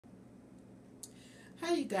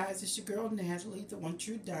Hi you guys, it's your girl Natalie, the One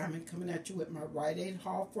True Diamond, coming at you with my Rite Aid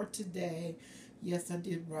haul for today. Yes, I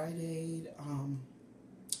did Rite Aid.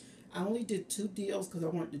 I only did two deals because I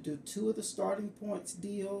wanted to do two of the starting points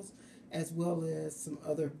deals as well as some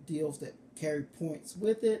other deals that carry points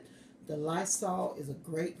with it. The Lysol is a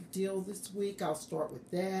great deal this week. I'll start with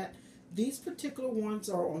that. These particular ones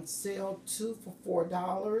are on sale, two for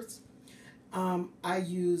 $4. I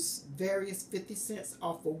use various 50 cents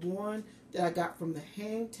off of one that I got from the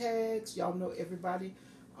hang tags. Y'all know everybody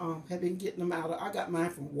have been getting them out. I got mine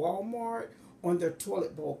from Walmart on their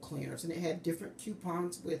toilet bowl cleaners, and it had different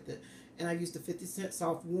coupons with it. And I used the 50 cents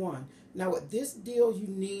off one. Now, with this deal, you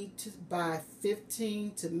need to buy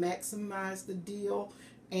 15 to maximize the deal.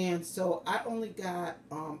 And so I only got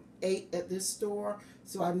 8 at this store,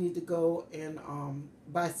 so I need to go and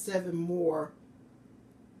buy 7 more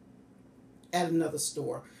at another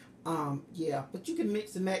store. Yeah, but you can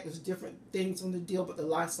mix and match. There's different things on the deal, but the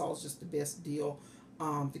Lysol is just the best deal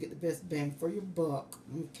to get the best bang for your buck.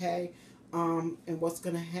 Okay, and what's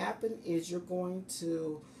going to happen is you're going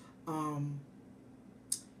to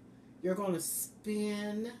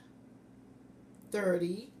spend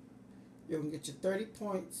 30. You're going to get your 30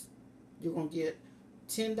 points. You're going to get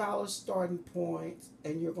 $10 starting points,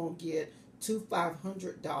 and you're going to get two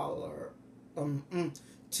 $500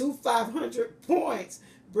 two 500 points,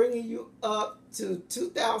 bringing you up to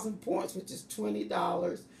 2,000 points, which is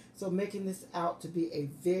 $20. So making this out to be a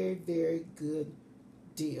very, very good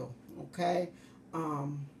deal. Okay.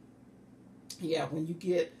 Yeah, when you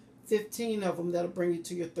get 15 of them, that'll bring you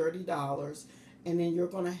to your $30. And then you're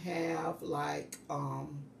going to have like,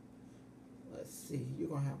 let's see, you're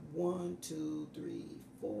going to have 1, 2, 3,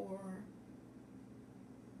 4,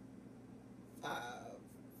 5,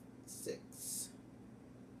 6,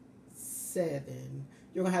 7.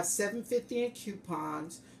 You're gonna have $7.50 in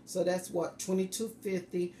coupons, so that's what,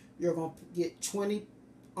 $22.50. You're gonna get 20.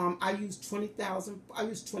 I used 20,000. I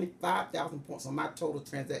used 25,000 points on my total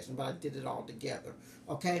transaction, but I did it all together.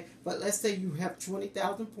 Okay, but let's say you have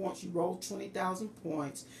 20,000 points. You roll 20,000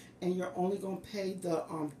 points, and you're only gonna pay the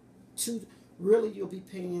two. Really, you'll be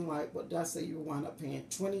paying, like, what did I say? You wind up paying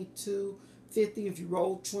 $22.50. If you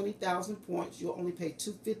roll 20,000 points, you'll only pay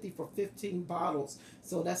 $2.50 for 15 bottles.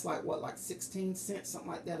 So that's like what, like 16 cents,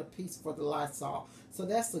 something like that a piece for the Lysol. So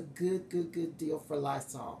that's a good deal for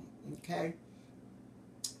Lysol. Okay.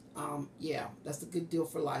 Yeah, that's a good deal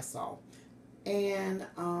for Lysol. And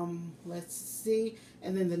let's see.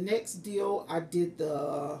 And then the next deal, I did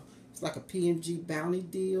it's like a P&G Bounty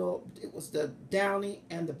deal. It was the Downy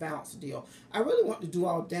and the Bounce deal. I really want to do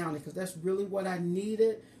all Downy because that's really what I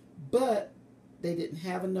needed, but they didn't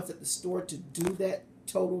have enough at the store to do that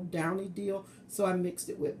total Downy deal, so I mixed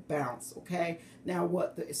it with Bounce. Okay, now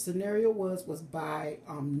what the scenario was buy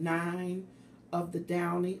 9 of the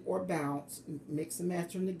Downy or Bounce, mix and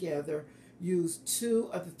match them together, use 2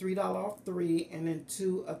 of the $3 off 3, and then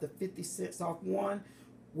 2 of the 50 cents off 1.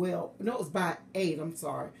 Well, no, it was buy 8, I'm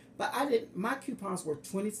sorry. But I didn't, my coupons were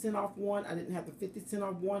 20 cents off 1. I didn't have the 50 cents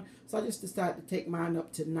off 1. So I just decided to take mine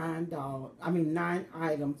up to $9. 9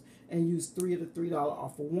 items, and use 3 of the $3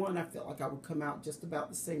 off of 1. I felt like I would come out just about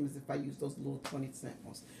the same as if I used those little 20-cent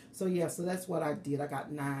ones. So yeah, so that's what I did. I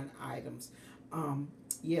got 9 items.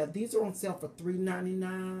 Yeah, these are on sale for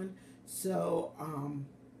 $3.99. So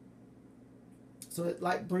so it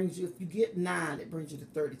like brings you, if you get 9, it brings you to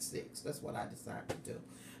 36. That's what I decided to do.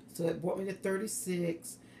 So it brought me to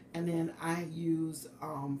 36, and then I use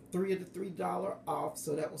 3 of the $3 off,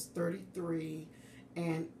 so that was 33.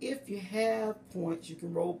 And if you have points, you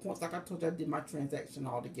can roll points. Like I told you, I did my transaction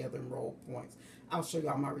all together and roll points. I'll show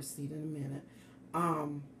y'all my receipt in a minute.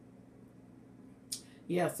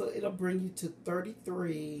 Yeah, so it'll bring you to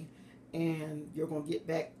 33, and you're going to get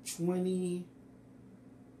back 20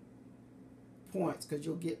 points because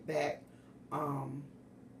you'll get back, oh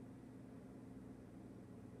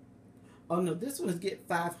no, this one is get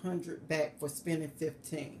 500 back for spending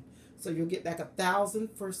 15. So you'll get back 1,000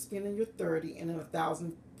 for spending your 30, and then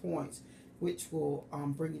 1,000 points, which will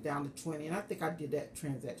bring you down to 20. And I think I did that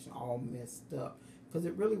transaction all messed up because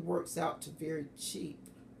it really works out to very cheap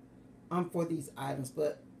for these items.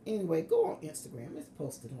 But anyway, go on Instagram. It's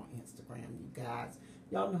posted on Instagram, you guys.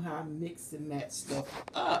 Y'all know how I mix and match stuff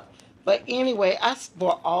up. But anyway, I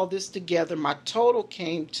bought all this together. My total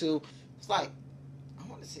came to, it's like, I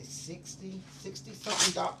want to say 60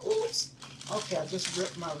 something dollars. Oops. Okay, I just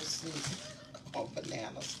ripped my receipt on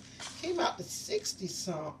bananas. Came out to 60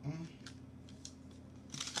 something.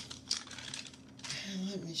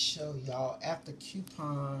 Let me show y'all. After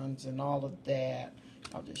coupons and all of that,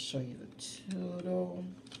 I'll just show you the total.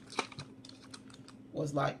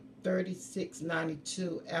 Was like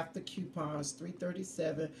 $36.92 after coupons,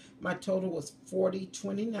 $337. My total was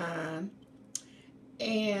 $40.29,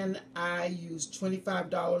 and I used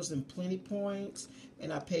 $25 in plenty points,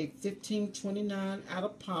 and I paid $15.29 out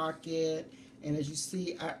of pocket. And as you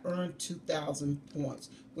see, I earned 2,000 points,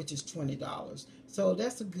 which is $20. So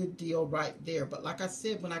that's a good deal right there. But like I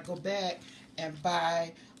said, when I go back and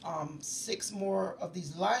buy 6 more of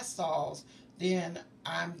these Lysols, then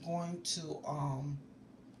I'm going to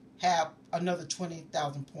have another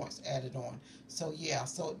 20,000 points added on. So yeah,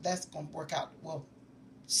 so that's going to work out, well,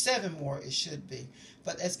 7 more it should be,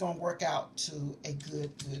 but it's going to work out to a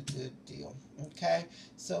good deal. Okay,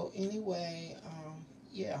 so anyway,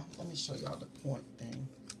 yeah, let me show y'all the point thing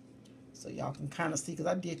so y'all can kind of see, because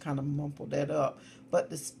I did kind of mumble that up. But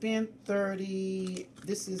the spend 30,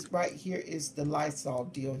 this is right here, is the Lysol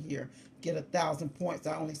deal here. Get 1,000 points.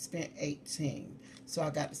 I only spent 18. So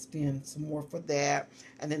I got to spend some more for that.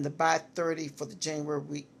 And then the buy 30 for the January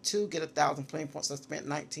week 2, get 1,000 playing points. I spent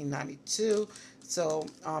 $19.92. So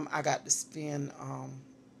I got to spend,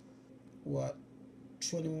 what,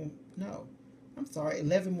 20, no, I'm sorry,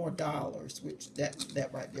 $11 more, which that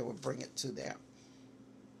right there would bring it to that.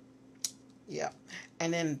 Yeah.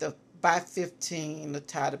 And then the buy 15, the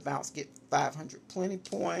tie to bounce, get 500 plenty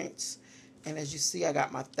points. And as you see, I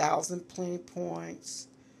got my 1,000 plenty points.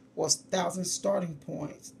 Well, 1,000 starting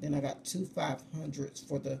points. Then I got 2 500s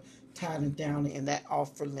for the tie and downy, and that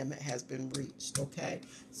offer limit has been reached. Okay.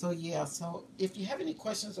 So yeah. So if you have any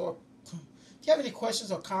questions or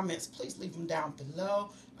comments, please leave them down below.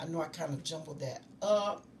 I know I kind of jumbled that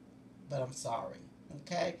up, but I'm sorry.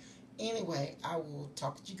 Okay. Anyway, I will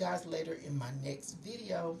talk to you guys later in my next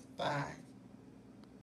video. Bye.